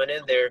guy coming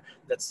in there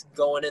that's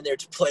going in there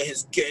to play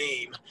his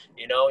game,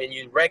 and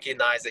you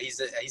recognize that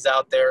he's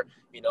out there,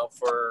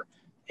 for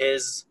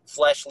his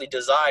fleshly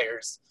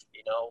desires,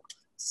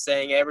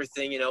 saying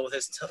everything, with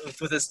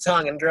his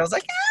tongue, and girls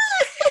like,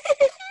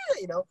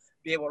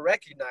 be able to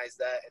recognize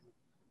that and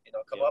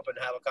come up and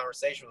have a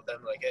conversation with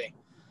them, like, hey.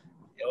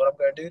 You know what I'm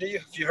going to do to you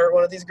if you hurt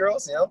one of these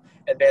girls, And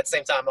at the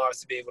same time,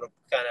 obviously, be able to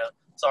kind of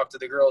talk to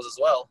the girls as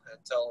well and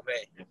tell them,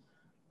 hey,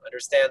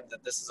 understand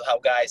that this is how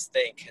guys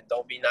think and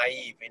don't be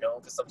naive,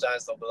 because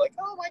sometimes they'll be like,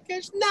 oh, my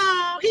gosh,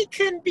 no, he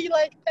couldn't be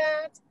like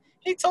that.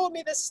 He told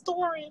me this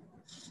story.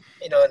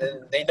 And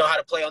then they know how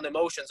to play on the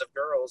emotions of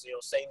girls,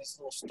 saying these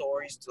little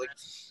stories to, like,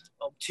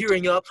 I'm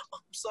tearing up. Oh,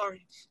 I'm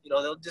sorry.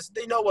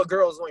 They know what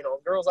girls,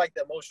 girls like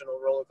the emotional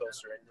roller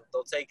coaster, and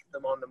they'll take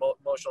them on the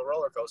emotional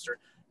roller coaster,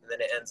 and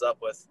then it ends up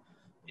with,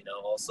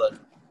 all of a sudden,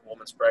 a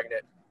woman's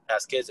pregnant,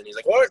 has kids, and he's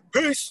like, all right,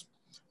 peace.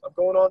 I'm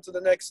going on to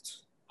the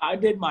next. I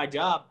did my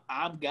job.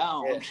 I'm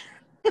gone.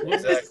 Yeah.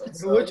 Exactly.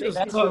 So, which is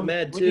so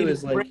mad, too,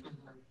 is like...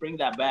 Bring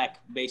that back,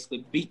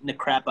 basically beating the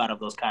crap out of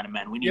those kind of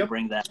men. We need to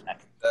bring that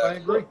back. I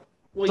agree.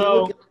 Well, you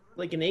look at,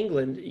 like in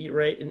England,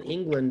 right? In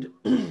England,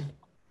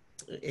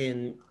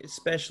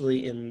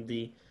 especially in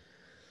the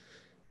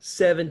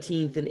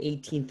 17th and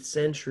 18th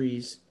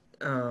centuries,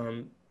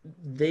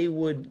 they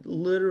would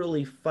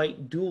literally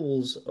fight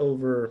duels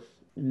over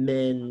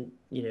men,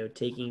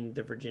 taking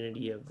the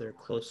virginity of their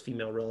close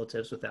female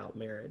relatives without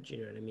marriage. You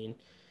know what I mean?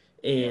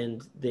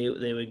 And they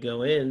would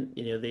go in,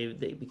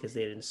 they because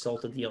they had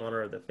insulted the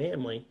honor of the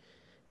family,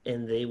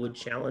 and they would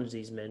challenge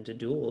these men to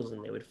duels,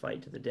 and they would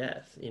fight to the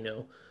death.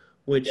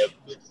 Which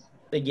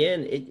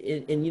again,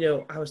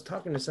 I was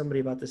talking to somebody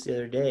about this the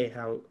other day,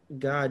 how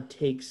God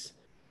takes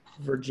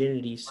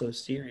virginity so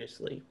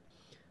seriously.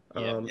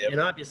 And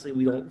obviously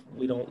we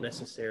don't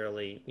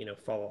necessarily,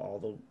 follow all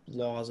the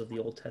laws of the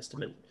Old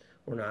Testament.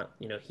 We're not,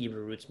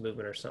 Hebrew roots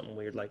movement or something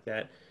weird like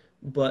that.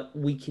 But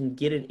we can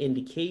get an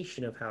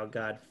indication of how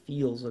God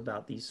feels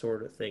about these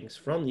sort of things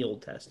from the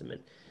Old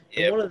Testament.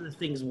 And one of the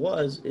things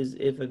is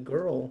if a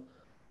girl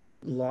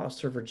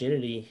lost her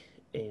virginity,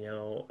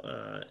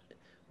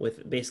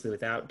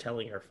 without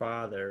telling her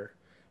father,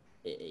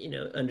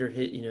 under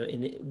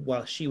his,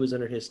 while she was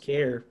under his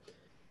care,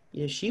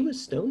 she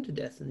was stoned to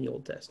death in the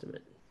Old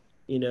Testament.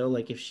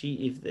 Like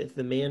if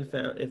the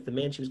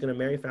man she was going to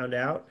marry found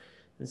out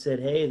and said,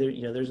 hey,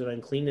 there's an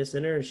uncleanness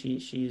in her, and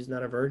she's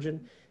not a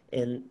virgin,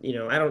 and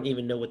I don't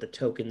even know what the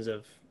tokens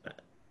of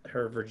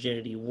her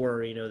virginity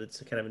were.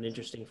 That's kind of an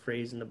interesting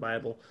phrase in the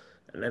Bible,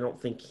 and I don't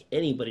think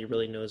anybody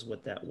really knows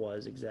what that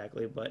was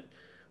exactly. But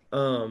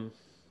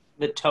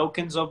the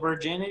tokens of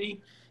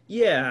virginity.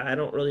 Yeah, I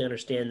don't really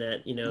understand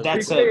that.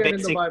 That's basically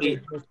in the Bible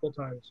multiple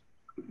times.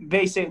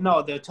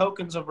 The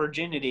tokens of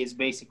virginity is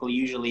basically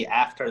usually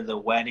after the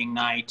wedding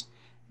night.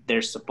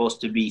 There's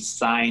supposed to be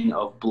sign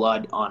of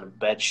blood on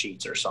bed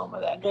sheets or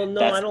something like that. Well,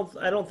 no,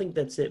 I don't think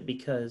that's it,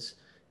 because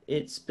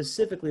it's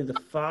specifically the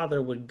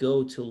father would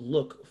go to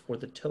look for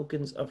the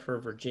tokens of her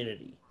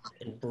virginity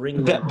and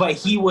bring them. But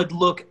he would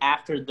look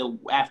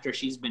after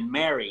she's been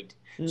married.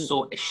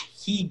 So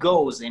he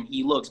goes and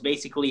he looks.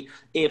 Basically,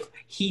 if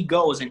he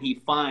goes and he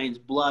finds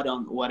blood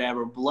on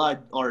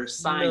blood or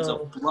signs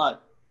of blood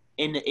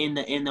in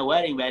the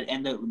wedding bed,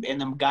 and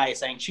the guy is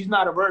saying she's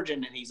not a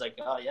virgin, and he's like,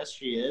 oh yes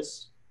she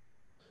is.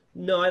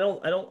 No, I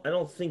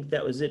don't think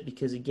that was it,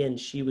 because again,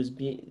 she would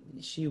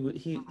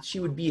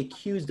be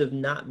accused of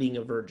not being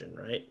a virgin,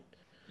 right?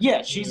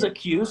 Yeah, she's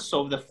accused,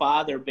 so the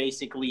father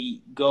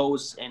basically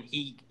goes and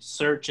he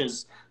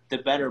searches to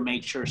better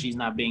make sure she's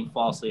not being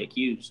falsely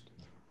accused.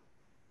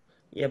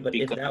 Yeah, but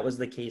if that was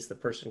the case, the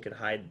person could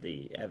hide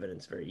the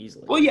evidence very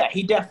easily. Well, yeah,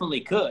 he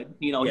definitely could.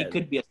 He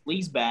could be a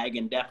sleazebag,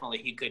 and definitely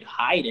he could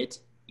hide it.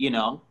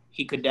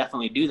 He could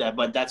definitely do that.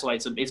 But that's why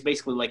it's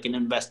basically like an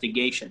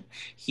investigation.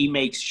 He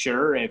makes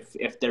sure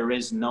if there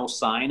is no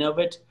sign of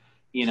it,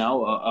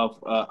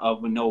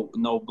 of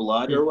no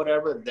blood or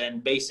whatever, then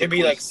basically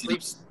maybe like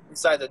sleeps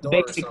inside the door.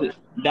 Basically,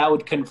 that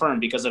would confirm,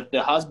 because if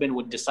the husband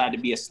would decide to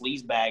be a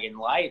sleazebag and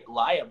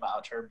lie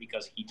about her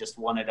because he just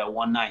wanted a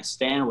one-night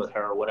stand with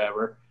her or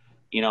whatever,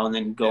 and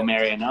then go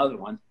marry another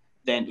one,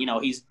 then,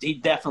 he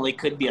definitely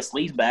could be a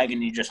sleazebag,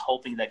 and you're just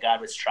hoping that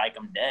God would strike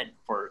him dead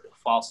for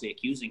falsely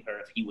accusing her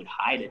if he would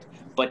hide it.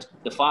 But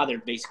the father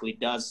basically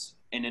does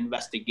an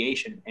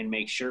investigation and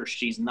makes sure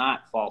she's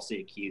not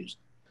falsely accused.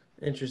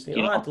 Interesting.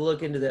 I'll have to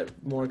look into that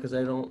more, because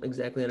I don't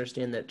exactly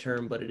understand that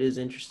term, but it is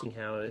interesting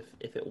how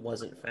if it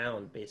wasn't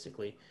found,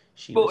 basically,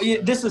 she was...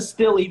 Well, this is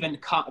still even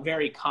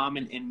very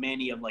common in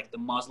many of, like, the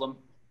Muslim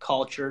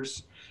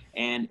cultures,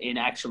 and in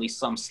actually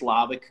some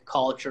Slavic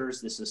cultures.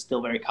 This is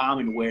still very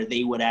common, where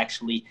they would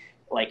actually,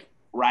 like,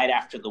 right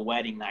after the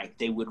wedding night,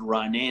 they would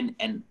run in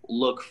and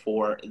look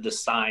for the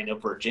sign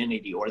of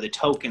virginity or the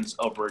tokens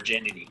of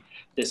virginity.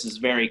 This is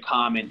very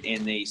common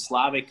in the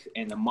Slavic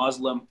and the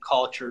Muslim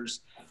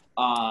cultures.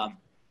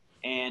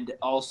 And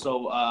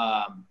also,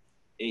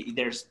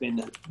 there's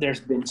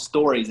been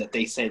stories that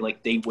they say,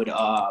 like, they would,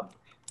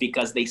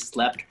 because they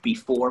slept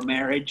before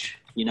marriage,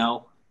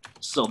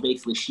 so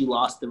basically she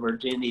lost the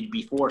virginity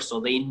before, so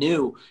they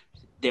knew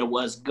there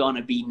was going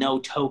to be no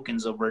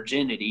tokens of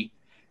virginity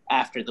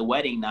after the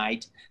wedding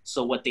night.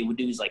 So what they would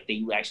do is, like,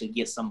 they would actually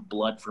get some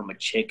blood from a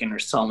chicken or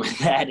something like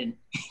that, and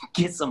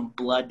get some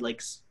blood,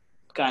 like,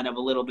 kind of a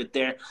little bit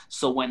there.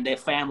 So when their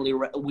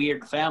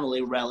weird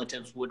family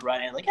relatives would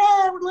run in, like,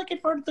 we're looking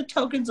for the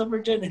tokens of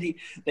virginity,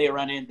 they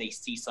run in, they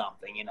see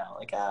something,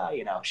 like,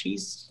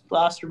 she's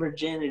lost her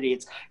virginity.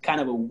 It's kind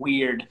of a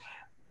weird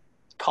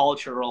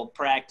cultural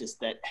practice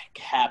that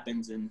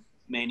happens in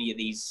many of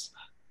these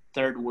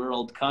third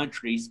world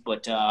countries,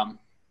 but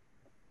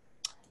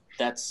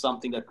that's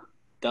something that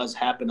does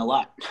happen a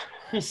lot.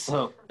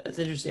 So that's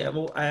interesting.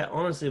 I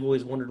honestly have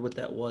always wondered what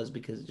that was,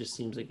 because it just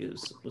seems like it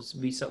was to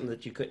be something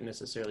that you couldn't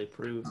necessarily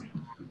prove,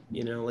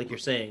 like you're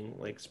saying,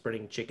 like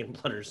spreading chicken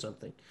blood or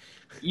something.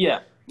 Yeah.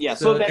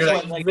 So that's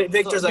what, like,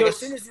 Victor's like, as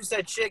soon as you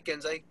said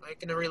chickens, I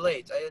can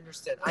relate. I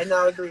understand. I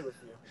now agree with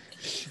you.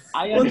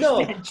 I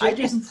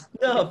understand.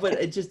 But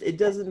it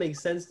doesn't make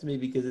sense to me,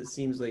 because it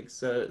seems like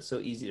so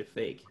easy to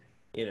fake.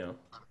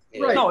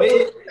 Yeah. Right. No,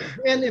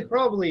 And it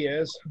probably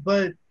is,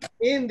 but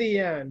in the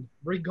end,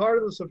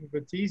 regardless of if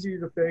it's easy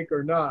to fake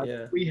or not,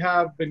 Yeah. we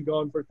have been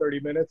gone for 30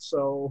 minutes,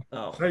 so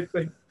Oh, I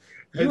think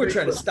you were think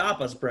trying to we're-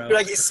 stop us, bro. You're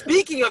like,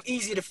 speaking of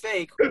easy to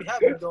fake, we have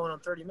been going on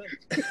 30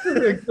 minutes.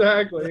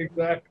 exactly.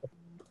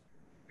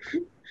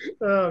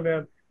 Oh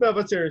man, no,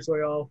 but seriously,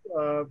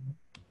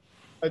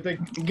 I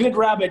think good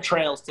rabbit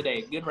trails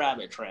today. Good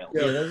rabbit trails.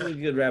 Yeah, that was a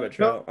good rabbit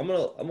trail. I'm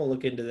gonna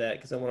look into that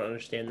because I want to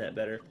understand that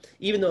better.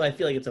 Even though I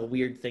feel like it's a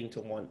weird thing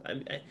to want,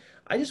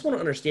 I just want to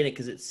understand it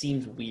because it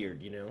seems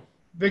weird, you know.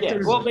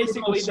 Victor's well,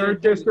 basically,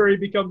 search history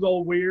becomes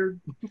all weird.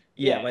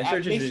 Yeah, my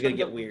search history is gonna basically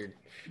get weird.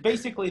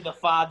 Basically, the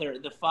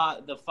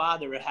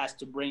father has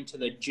to bring to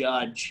the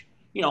judge,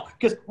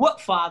 because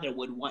what father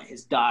would want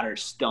his daughter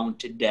stoned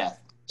to death?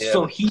 Yeah.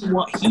 So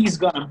he's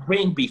gonna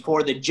bring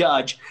before the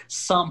judge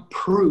some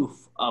proof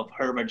of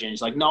her virginity.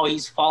 Like, no,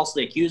 he's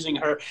falsely accusing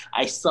her.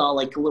 I saw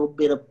like a little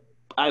bit of.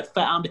 I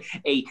found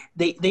he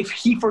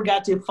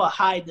forgot to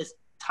hide this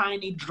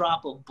tiny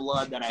drop of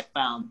blood that I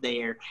found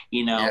there.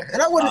 Yeah.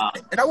 And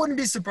I wouldn't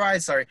be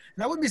surprised. Sorry,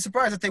 and I wouldn't be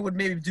surprised if they would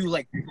maybe do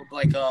like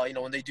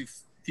when they do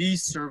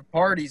feasts or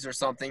parties or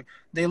something.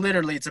 They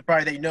literally, it's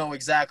probably they know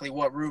exactly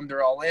what room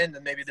they're all in,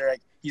 and maybe they're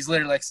like he's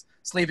literally like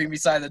sleeping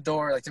beside the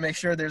door, like to make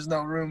sure there's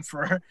no room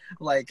for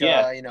like he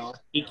any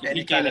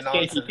kind of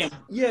escape. nonsense.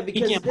 Because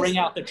He can't bring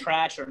out the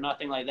trash or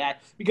nothing like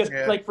that. Because,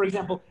 like, for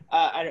example,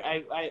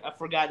 I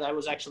forgot I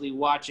was actually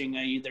watching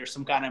there's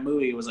some kind of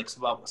movie. It was like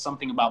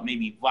something about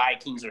maybe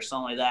Vikings or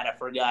something like that. I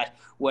forgot,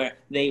 where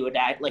they would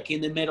act like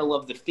in the middle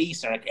of the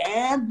feast. They're like,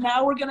 and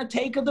now we're going to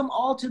take them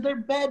all to their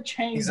bed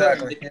chamber.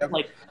 Exactly. They,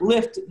 like,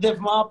 lift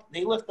them up.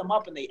 They lift them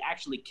up and they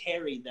actually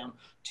carry them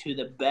to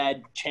the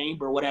bed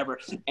chamber or whatever.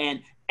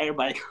 And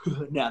everybody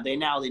now they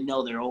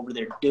know they're over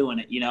there doing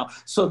it,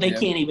 so they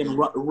can't even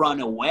run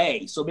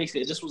away. So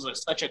basically this was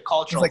such a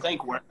cultural thing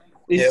where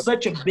it's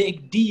such a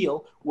big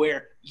deal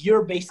where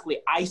you're basically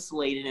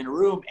isolated in a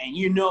room and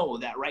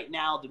that right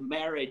now the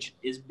marriage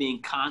is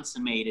being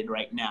consummated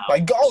right now.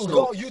 Like,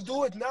 go, you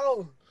do it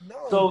now. No.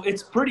 So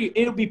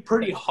it'll be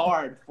pretty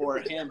hard for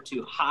him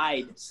to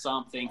hide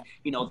something.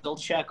 They'll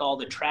check all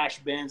the trash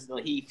bins.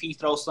 If he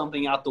throws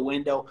something out the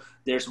window,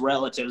 there's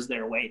relatives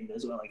there waiting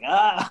as well.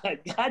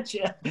 Like,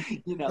 gotcha.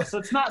 So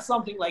it's not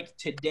something like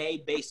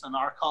today based on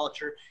our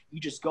culture. You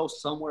just go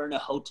somewhere in a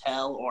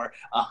hotel or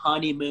a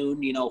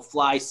honeymoon,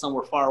 fly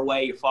somewhere far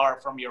away,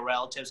 far from your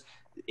relatives.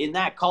 In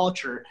that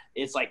culture,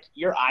 it's like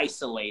you're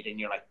isolated and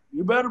you're like,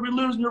 you better be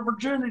losing your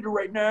virginity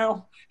right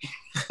now.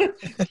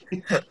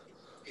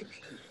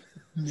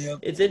 Yep.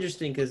 It's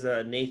interesting because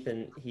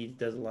Nathan, he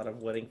does a lot of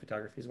wedding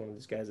photography. He's one of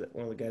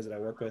the guys that I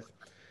work with,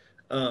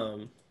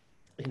 and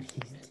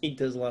he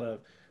does a lot of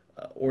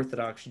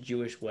Orthodox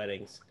Jewish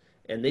weddings,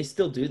 and they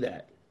still do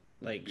that,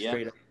 like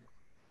straight up.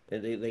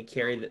 And they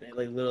carry that.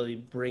 They literally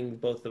bring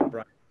both the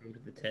bride into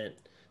the tent.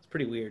 It's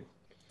pretty weird.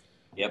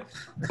 Yep.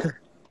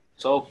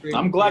 So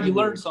I'm glad you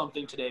learned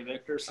something today,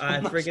 Victor. I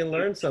freaking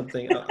learned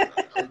something.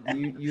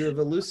 You have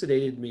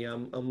elucidated me.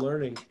 I'm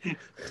learning.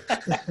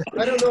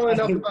 I don't know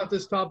enough about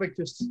this topic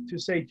to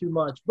say too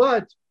much,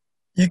 but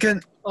you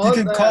can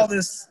call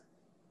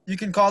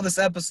this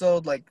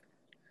episode like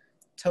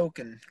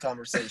token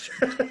conversation.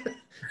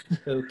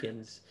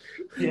 Tokens.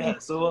 Yeah,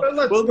 so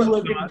we'll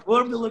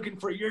be looking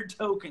for your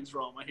tokens,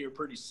 Roma, here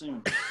pretty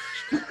soon.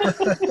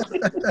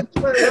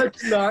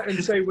 Let's not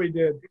and say we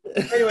did.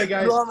 Anyway,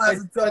 guys,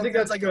 I think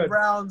that's like good. a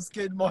brown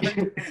skid mark.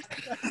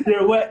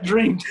 They're wet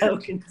dream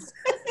tokens.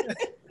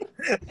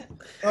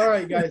 All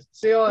right, guys.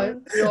 See you all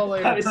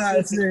later. All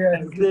right, See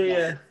ya.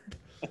 Yeah.